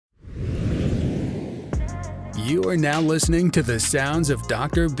You are now listening to the sounds of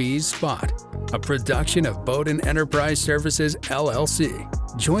Dr. B's Spot, a production of Bowden Enterprise Services, LLC.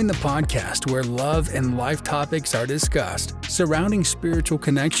 Join the podcast where love and life topics are discussed surrounding spiritual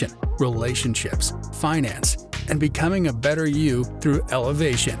connection, relationships, finance, and becoming a better you through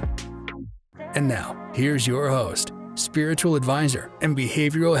elevation. And now, here's your host, spiritual advisor and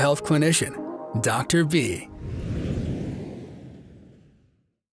behavioral health clinician, Dr. B.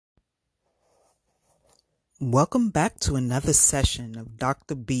 Welcome back to another session of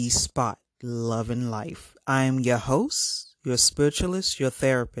Dr. B's Spot, Love and Life. I am your host, your spiritualist, your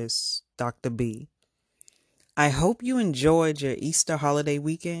therapist, Dr. B. I hope you enjoyed your Easter holiday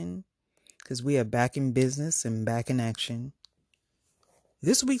weekend because we are back in business and back in action.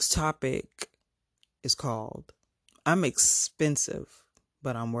 This week's topic is called, I'm expensive,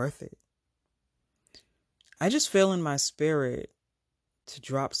 but I'm worth it. I just feel in my spirit to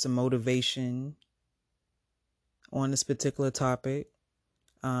drop some motivation on this particular topic.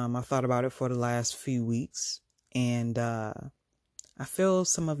 I thought about it for the last few weeks, and I feel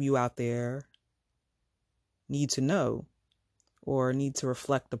some of you out there need to know or need to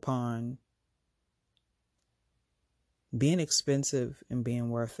reflect upon being expensive and being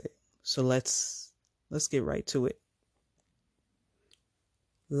worth it. So let's get right to it.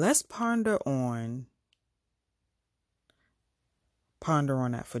 Let's ponder on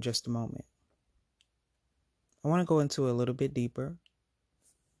that for just a moment. I want to go into a little bit deeper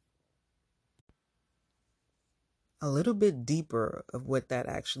of what that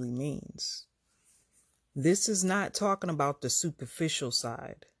actually means. This is not talking about the superficial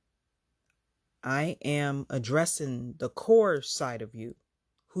side. I am addressing the core side of you,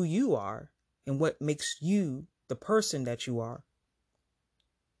 who you are, and what makes you the person that you are.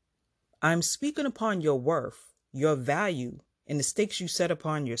 I'm speaking upon your worth, your value, and the stakes you set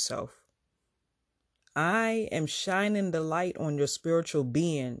upon yourself. I am shining the light on your spiritual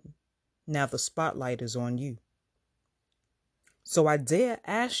being. Now the spotlight is on you. So I dare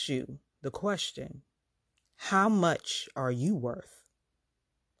ask you the question, how much are you worth?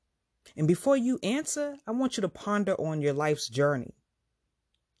 And before you answer, I want you to ponder on your life's journey,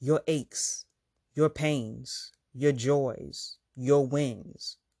 your aches, your pains, your joys, your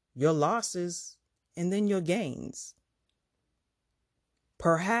wins, your losses, and then your gains.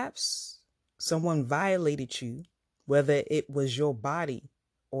 Perhaps someone violated you, whether it was your body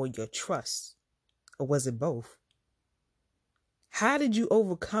or your trust, or was it both? How did you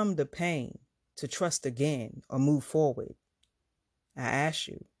overcome the pain to trust again or move forward? I ask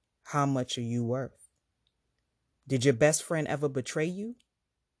you, how much are you worth? Did your best friend ever betray you?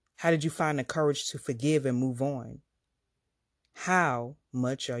 How did you find the courage to forgive and move on? How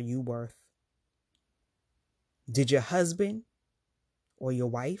much are you worth? Did your husband or your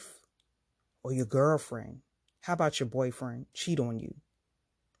wife or your girlfriend, how about your boyfriend, cheat on you?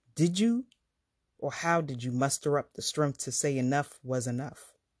 Did you or how did you muster up the strength to say enough was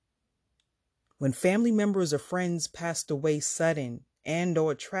enough? When family members or friends passed away sudden and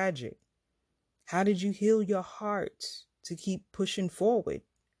or tragic, how did you heal your heart to keep pushing forward?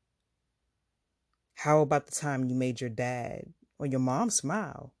 How about the time you made your dad or your mom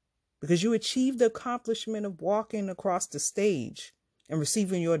smile because you achieved the accomplishment of walking across the stage and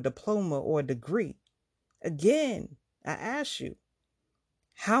receiving your diploma or degree? Again, I ask you,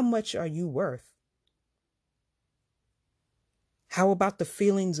 how much are you worth? How about the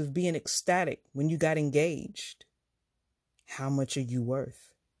feelings of being ecstatic when you got engaged? How much are you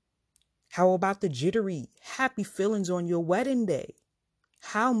worth? How about the jittery, happy feelings on your wedding day?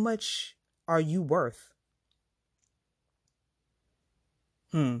 How much are you worth?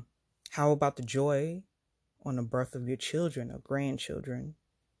 How about the joy on the birth of your children or grandchildren?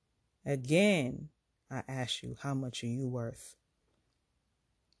 Again, I ask you, how much are you worth?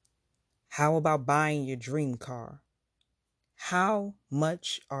 How about buying your dream car? How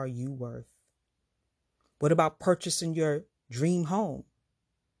much are you worth? What about purchasing your dream home?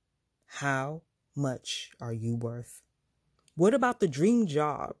 How much are you worth? What about the dream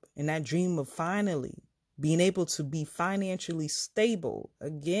job and that dream of finally being able to be financially stable?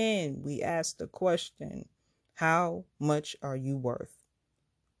 Again, we ask the question, how much are you worth?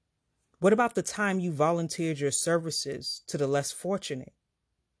 What about the time you volunteered your services to the less fortunate?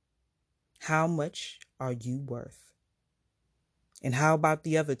 How much are you worth? And how about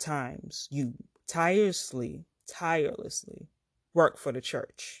the other times you tirelessly work for the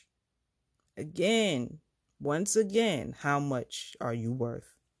church? Once again, how much are you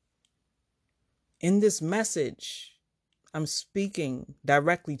worth? In this message, I'm speaking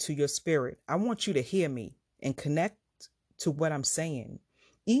directly to your spirit. I want you to hear me and connect to what I'm saying,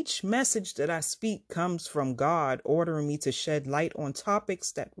 Each message that I speak comes from God, ordering me to shed light on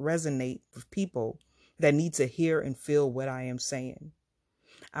topics that resonate with people that need to hear and feel what I am saying.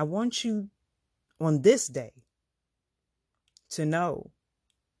 I want you on this day to know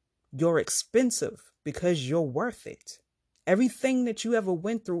you're expensive because you're worth it. Everything that you ever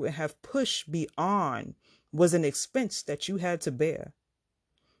went through and have pushed beyond was an expense that you had to bear.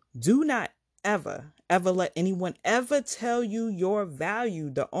 Do not ever let anyone ever tell you your value.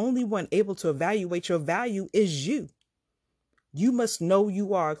 The only one able to evaluate your value is you. You must know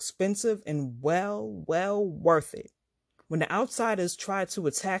you are expensive and well worth it. When the outsiders try to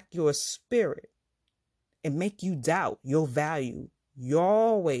attack your spirit and make you doubt your value, you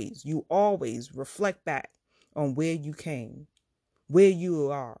always reflect back on where you came, where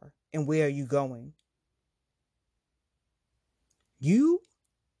you are, and where are you going. You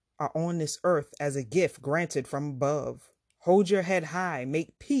are on this earth as a gift granted from above. Hold your head high,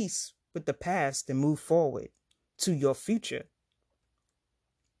 make peace with the past, and move forward to your future.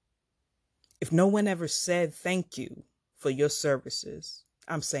 If no one ever said thank you for your services,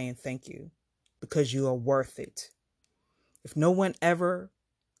 I'm saying thank you because you are worth it. If no one ever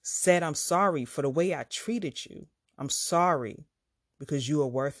said I'm sorry for the way I treated you, I'm sorry because you are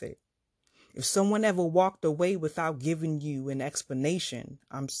worth it. If someone ever walked away without giving you an explanation,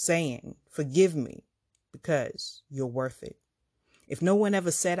 I'm saying forgive me because you're worth it. If no one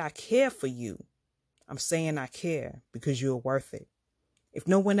ever said I care for you, I'm saying I care because you're worth it. If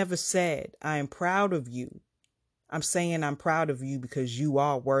no one ever said I am proud of you, I'm saying I'm proud of you because you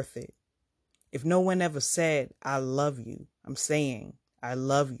are worth it. If no one ever said I love you, I'm saying I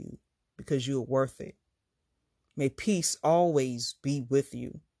love you because you are worth it. May peace always be with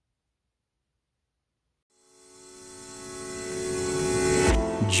you.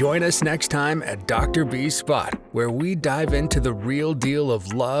 Join us next time at Dr. B's Spot, where we dive into the real deal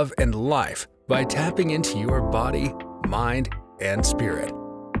of love and life by tapping into your body, mind, and spirit.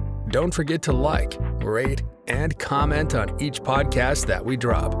 Don't forget to like, rate, and comment on each podcast that we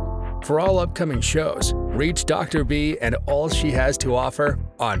drop. For all upcoming shows, reach Dr. B and all she has to offer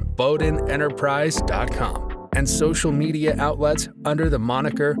on BowdenEnterprise.com and social media outlets under the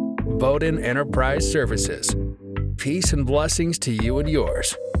moniker Bowden Enterprise Services. Peace and blessings to you and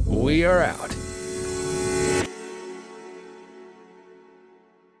yours. We are out.